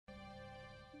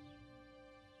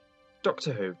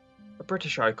Doctor Who, a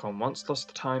British icon once lost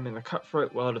to time in the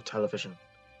cutthroat world of television.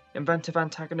 Inventive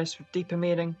antagonists with deeper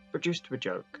meaning reduced to a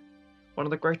joke. One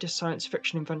of the greatest science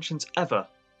fiction inventions ever,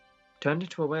 turned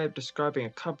into a way of describing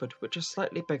a cupboard which is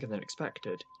slightly bigger than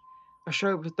expected. A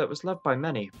show that was loved by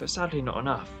many, but sadly not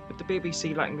enough, with the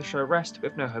BBC letting the show rest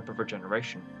with no hope of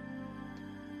regeneration.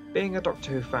 Being a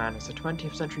Doctor Who fan as the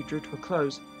 20th century drew to a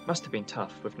close must have been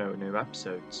tough with no new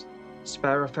episodes.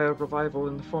 Spare a failed revival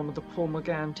in the form of the Paul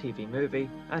McGann TV movie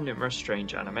and numerous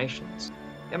strange animations.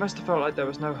 It must have felt like there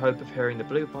was no hope of hearing the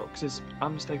blue box's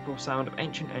unmistakable sound of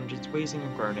ancient engines wheezing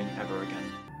and groaning ever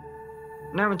again.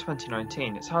 Now in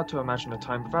 2019, it's hard to imagine a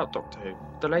time without Doctor Who,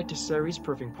 the latest series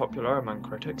proving popular among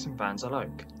critics and fans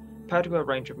alike, paired with a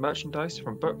range of merchandise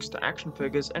from books to action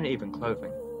figures and even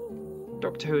clothing.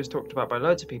 Doctor Who is talked about by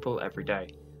loads of people every day,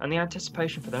 and the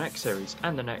anticipation for the next series,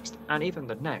 and the next, and even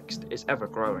the next, is ever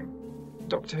growing.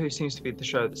 Doctor Who seems to be the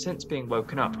show that since being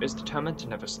woken up is determined to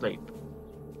never sleep.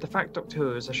 The fact Doctor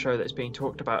Who is a show that is being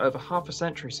talked about over half a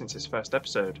century since its first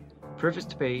episode proves it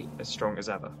to be as strong as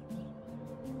ever.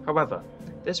 However,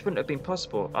 this wouldn't have been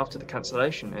possible after the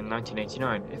cancellation in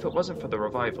 1989 if it wasn't for the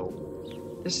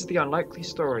revival. This is the unlikely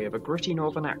story of a gritty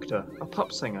northern actor, a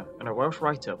pop singer, and a Welsh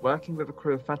writer working with a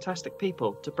crew of fantastic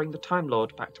people to bring the Time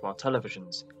Lord back to our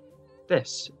televisions.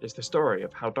 This is the story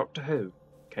of how Doctor Who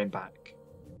came back.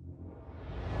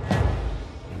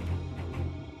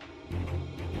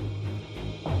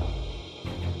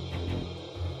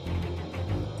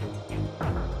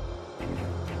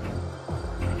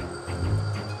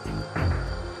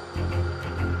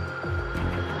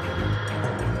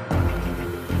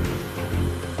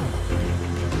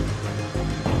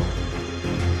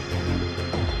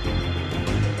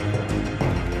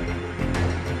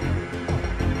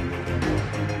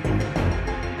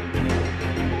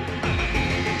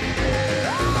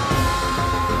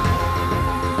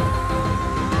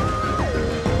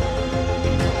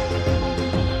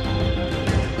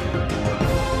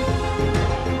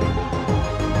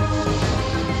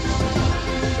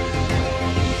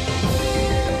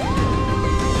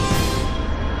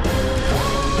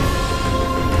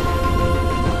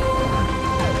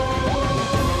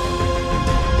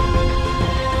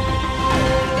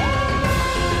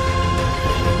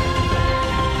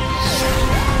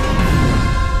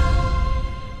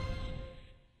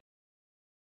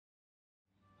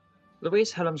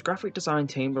 Louise Hellam's graphic design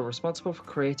team were responsible for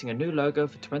creating a new logo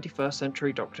for 21st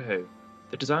century Doctor Who.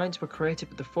 The designs were created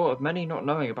with the thought of many not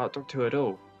knowing about Doctor Who at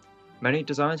all. Many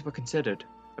designs were considered.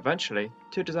 Eventually,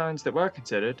 two designs that were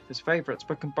considered as favourites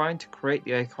were combined to create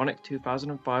the iconic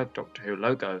 2005 Doctor Who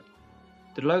logo.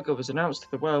 The logo was announced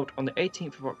to the world on the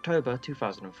 18th of October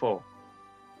 2004.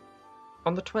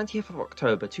 On the 20th of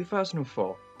October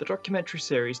 2004, the documentary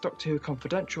series Doctor Who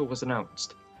Confidential was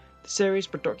announced. The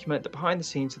series would document the behind the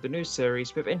scenes of the new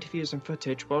series with interviews and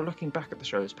footage while looking back at the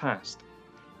show's past.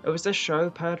 It was this show,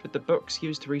 paired with the books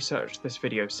used to research this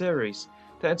video series,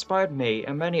 that inspired me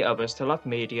and many others to love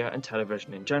media and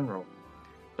television in general.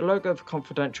 The logo for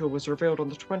Confidential was revealed on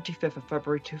the 25th of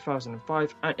February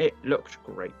 2005 and it looked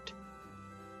great.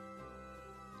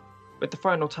 With the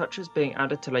final touches being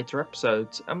added to later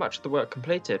episodes and much of the work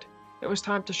completed, it was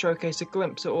time to showcase a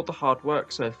glimpse at all the hard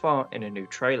work so far in a new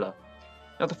trailer.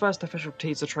 Now, the first official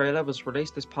teaser trailer was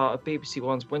released as part of BBC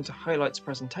One's Winter Highlights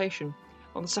presentation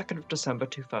on the 2nd of December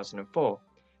 2004,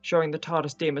 showing the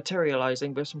TARDIS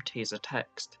dematerialising with some teaser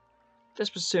text.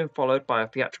 This was soon followed by a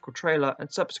theatrical trailer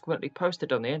and subsequently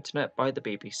posted on the internet by the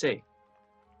BBC.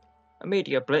 A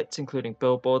media blitz including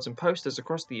billboards and posters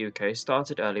across the UK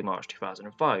started early March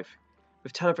 2005,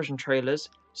 with television trailers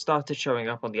started showing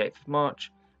up on the 8th of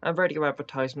March, and radio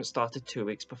advertisements started 2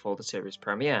 weeks before the series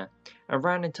premiere, and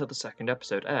ran until the second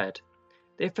episode aired.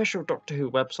 The official Doctor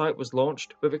Who website was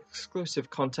launched with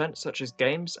exclusive content such as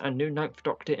games and new 9th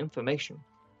Doctor information.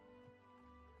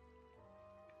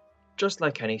 Just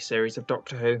like any series of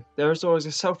Doctor Who, there is always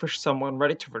a selfish someone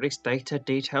ready to release data,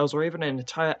 details, or even an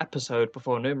entire episode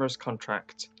before numerous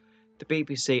contracts the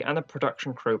BBC and the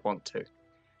production crew want to.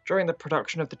 During the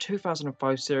production of the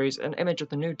 2005 series, an image of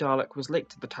the new Dalek was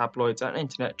leaked to the tabloids and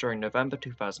internet during November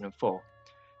 2004.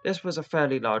 This was a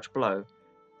fairly large blow,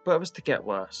 but it was to get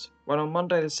worse, when on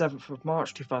Monday the 7th of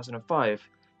March 2005,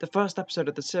 the first episode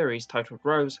of the series, titled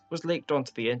Rose, was leaked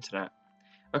onto the internet.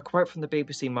 A quote from the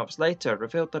BBC months later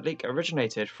revealed the leak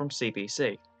originated from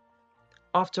CBC.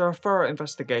 After a thorough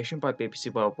investigation by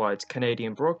BBC Worldwide's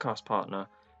Canadian broadcast partner,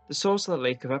 the source of the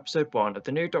leak of Episode 1 of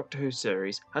the new Doctor Who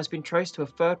series has been traced to a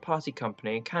third-party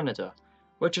company in Canada,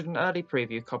 which had an early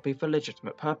preview copy for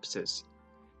legitimate purposes.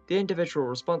 The individual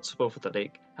responsible for the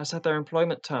leak has had their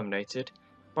employment terminated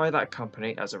by that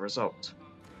company as a result.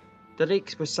 The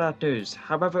leak was sad news,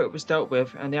 however it was dealt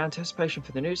with and the anticipation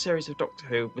for the new series of Doctor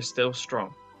Who was still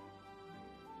strong.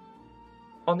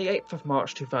 On the 8th of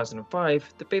March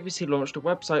 2005, the BBC launched a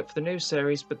website for the new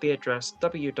series with the address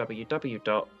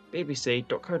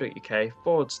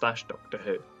www.bbc.co.uk/Doctor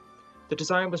Who. The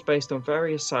design was based on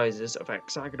various sizes of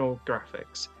hexagonal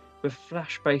graphics, with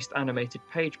flash-based animated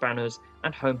page banners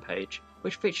and homepage,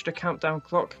 which featured a countdown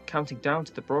clock counting down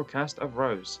to the broadcast of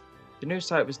Rose. The new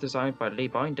site was designed by Lee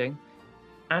Binding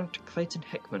and Clayton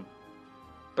Hickman.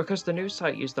 Because the new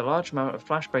site used a large amount of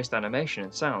flash-based animation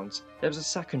and sounds, there was a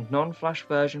second non-flash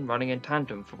version running in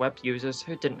tandem for web users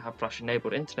who didn't have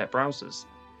flash-enabled internet browsers.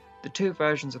 The two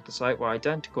versions of the site were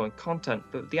identical in content,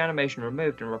 but with the animation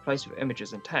removed and replaced with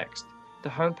images and text, the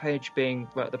homepage being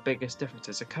where the biggest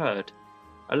differences occurred.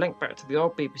 A link back to the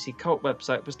old BBC Cult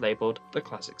website was labelled The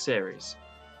Classic Series.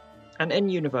 An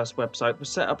in-universe website was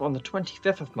set up on the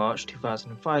 25th of March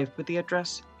 2005 with the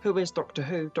address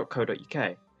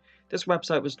whoisdoctorwho.co.uk. This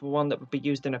website was the one that would be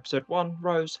used in episode 1,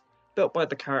 Rose, built by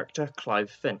the character Clive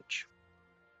Finch.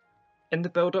 In the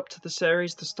build-up to the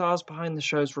series, the stars behind the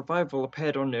show's revival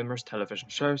appeared on numerous television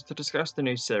shows to discuss the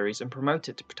new series and promote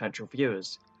it to potential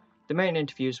viewers. The main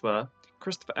interviews were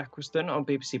Christopher Eccleston on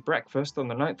BBC Breakfast on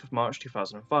the 9th of March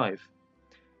 2005,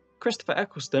 Christopher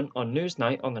Eccleston on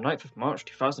Newsnight on the 9th of March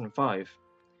 2005,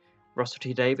 Russell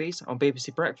T Davies on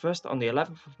BBC Breakfast on the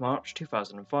 11th of March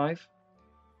 2005,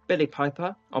 Billy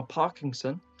Piper on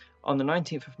Parkinson on the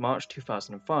 19th of March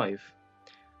 2005,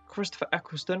 Christopher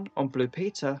Eccleston on Blue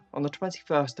Peter on the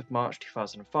 21st of March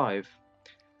 2005,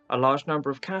 a large number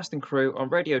of cast and crew on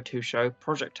Radio 2 show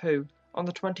Project Who on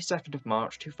the 22nd of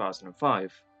March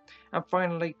 2005, and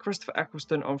finally Christopher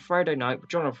Eccleston on Friday Night with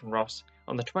Jonathan Ross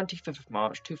on the 25th of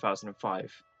March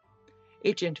 2005.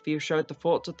 Each interview showed the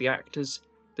thoughts of the actors,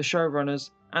 the showrunners,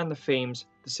 and the themes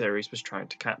the series was trying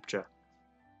to capture.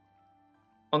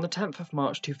 On the 10th of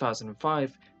March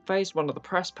 2005, Phase 1 of the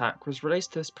press pack was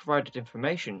released. This provided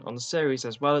information on the series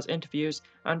as well as interviews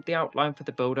and the outline for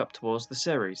the build-up towards the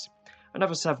series.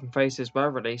 Another 7 phases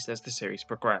were released as the series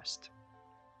progressed.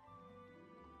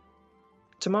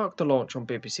 To mark the launch on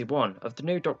BBC One of the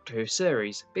new Doctor Who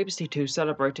series, BBC Two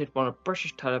celebrated one of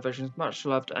British television's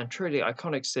much-loved and truly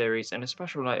iconic series in a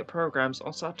special night of programmes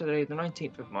on Saturday the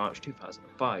 19th of March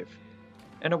 2005.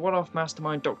 In a one-off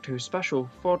Mastermind Doctor Who special,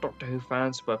 4 Doctor Who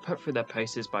fans were put through their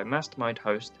paces by Mastermind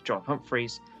host John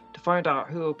Humphreys to find out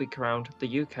who will be crowned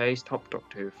the UK's top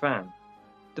Doctor Who fan.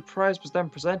 The prize was then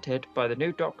presented by the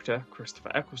new Doctor, Christopher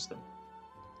Eccleston.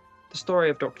 The story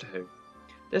of Doctor Who.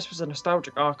 This was a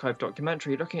nostalgic archive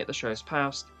documentary looking at the show's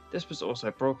past. This was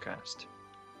also broadcast.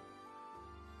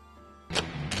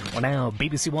 Well, now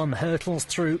BBC One hurtles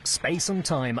through space and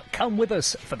time. Come with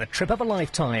us for the trip of a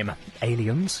lifetime.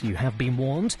 Aliens, you have been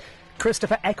warned.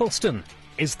 Christopher Eccleston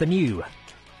is the new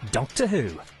Doctor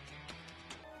Who.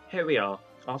 Here we are,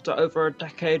 after over a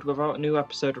decade without a new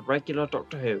episode of regular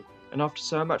Doctor Who, and after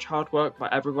so much hard work by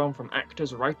everyone from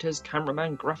actors, writers,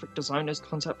 cameramen, graphic designers,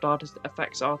 concept artists,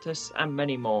 effects artists, and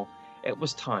many more, it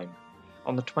was time.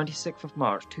 On the 26th of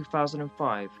March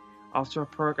 2005, after a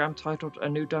programme titled A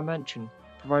New Dimension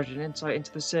provided an insight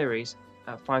into the series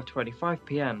at 5:25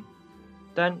 PM.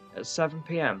 Then, at 7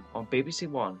 PM on BBC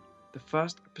One, the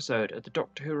first episode of the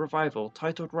Doctor Who revival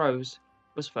titled Rose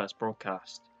was first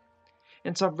broadcast.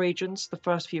 In some regions, the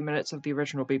first few minutes of the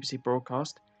original BBC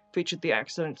broadcast featured the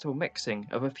accidental mixing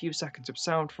of a few seconds of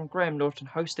sound from Graham Norton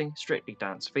hosting Strictly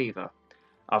Dance Fever.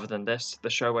 Other than this,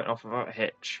 the show went off without a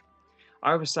hitch.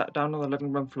 I was sat down on the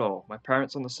living room floor, my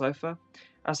parents on the sofa.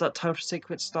 As that title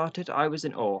sequence started, I was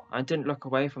in awe and didn't look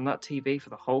away from that TV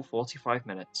for the whole 45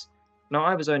 minutes. Now,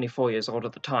 I was only 4 years old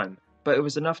at the time, but it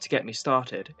was enough to get me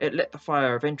started. It lit the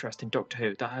fire of interest in Doctor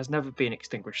Who that has never been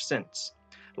extinguished since.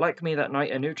 Like me that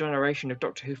night, a new generation of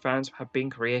Doctor Who fans have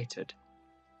been created.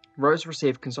 Rose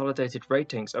received consolidated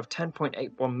ratings of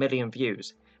 10.81 million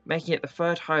views, making it the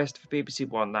 3rd highest for BBC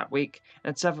One that week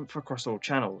and 7th across all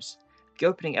channels. The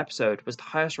opening episode was the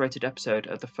highest rated episode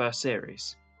of the first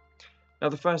series. Now,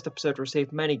 the first episode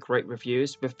received many great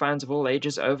reviews, with fans of all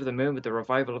ages over the moon with the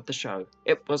revival of the show.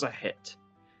 It was a hit.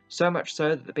 So much so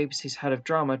that the BBC's head of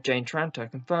drama, Jane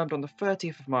Tranter, confirmed on the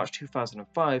 30th of March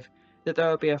 2005 that there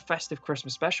would be a festive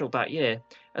Christmas special that year,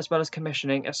 as well as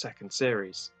commissioning a second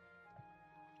series.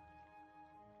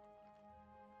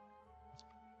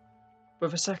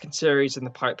 With a second series in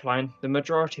the pipeline, the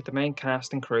majority of the main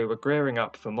cast and crew were gearing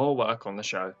up for more work on the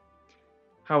show.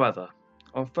 However,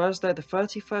 on Thursday the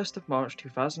 31st of March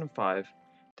 2005,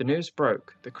 the news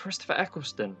broke that Christopher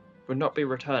Eccleston would not be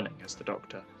returning as the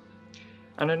Doctor.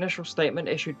 An initial statement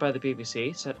issued by the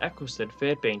BBC said Eccleston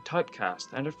feared being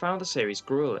typecast and had found the series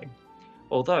gruelling.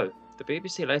 Although, The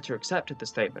BBC later accepted the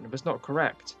statement was not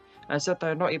correct, and said they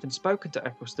had not even spoken to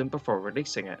Eccleston before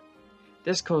releasing it.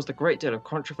 This caused a great deal of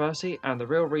controversy, and the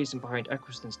real reason behind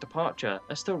Eccleston's departure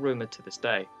is still rumoured to this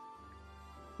day.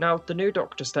 Now, the new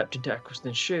Doctor stepped into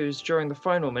Eccleston's shoes during the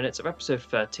final minutes of episode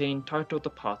 13, titled The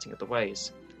Parting of the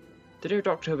Ways. The new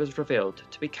Doctor was revealed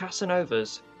to be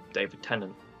Casanova's David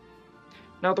Tennant.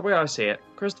 Now, the way I see it,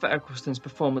 Christopher Eccleston's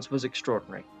performance was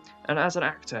extraordinary, and as an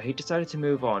actor he decided to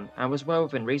move on, and was well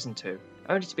within reason to,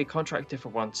 only to be contracted for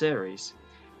one series.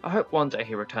 I hope one day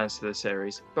he returns to the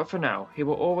series, but for now he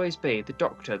will always be the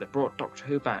Doctor that brought Doctor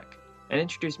Who back, and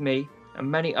introduced me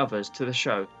and many others to the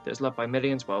show that is loved by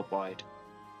millions worldwide.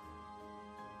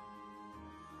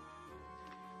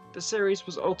 The series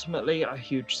was ultimately a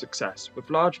huge success, with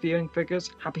large viewing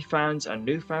figures, happy fans and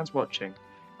new fans watching,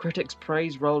 critics'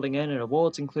 praise rolling in, and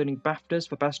awards including BAFTAs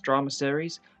for Best Drama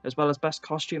Series, as well as Best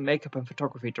Costume, Makeup and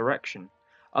Photography Direction.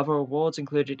 Other awards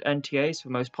included NTAs for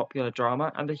Most Popular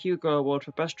Drama and the Hugo Award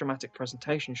for Best Dramatic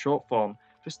Presentation Short Form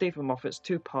for Stephen Moffat's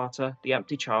two-parter The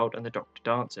Empty Child and The Doctor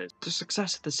Dances. The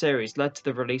success of the series led to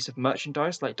the release of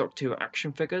merchandise like Doctor Who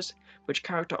action figures, which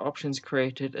character options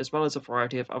created, as well as a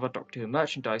variety of other Doctor Who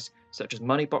merchandise such as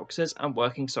money boxes and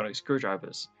working sonic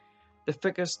screwdrivers. The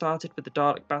figures started with the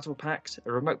Dalek Battle Packs,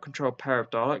 a remote-controlled pair of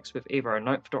Daleks with either a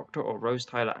Ninth Doctor or Rose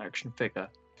Tyler action figure.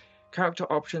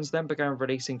 Character options then began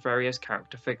releasing various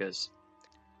character figures.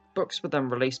 Books were then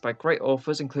released by great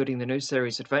authors including the new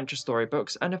series adventure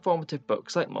storybooks and informative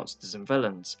books like Monsters and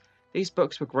Villains. These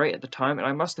books were great at the time and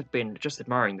I must have been just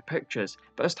admiring the pictures,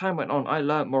 but as time went on I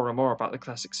learnt more and more about the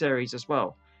classic series as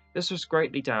well. This was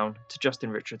greatly down to Justin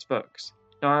Richards' books.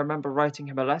 Now I remember writing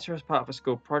him a letter as part of a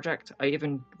school project. I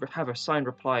even have a signed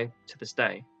reply to this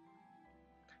day.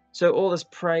 So all this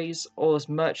praise, all this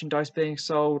merchandise being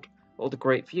sold, all the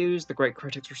great views, the great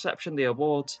critics' reception, the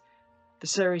awards, the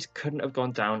series couldn't have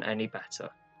gone down any better.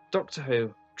 Doctor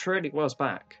Who truly was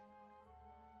back.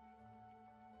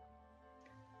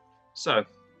 So,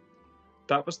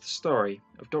 that was the story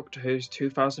of Doctor Who's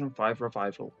 2005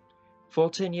 revival.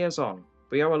 14 years on,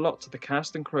 we owe a lot to the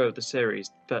cast and crew of the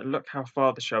series, but look how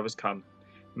far the show has come.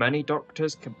 Many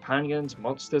Doctors, companions,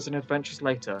 monsters and adventures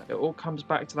later, it all comes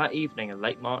back to that evening in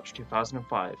late March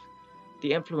 2005.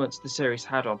 The influence the series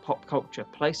had on pop culture,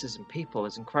 places and people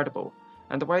is incredible,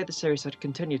 and the way the series had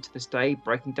continued to this day,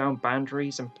 breaking down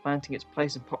boundaries and planting its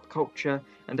place in pop culture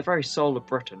and the very soul of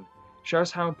Britain,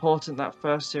 shows how important that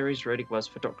first series really was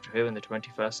for Doctor Who in the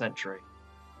 21st century.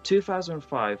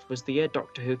 2005 was the year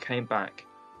Doctor Who came back,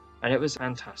 and it was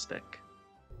fantastic.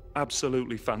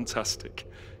 Absolutely fantastic.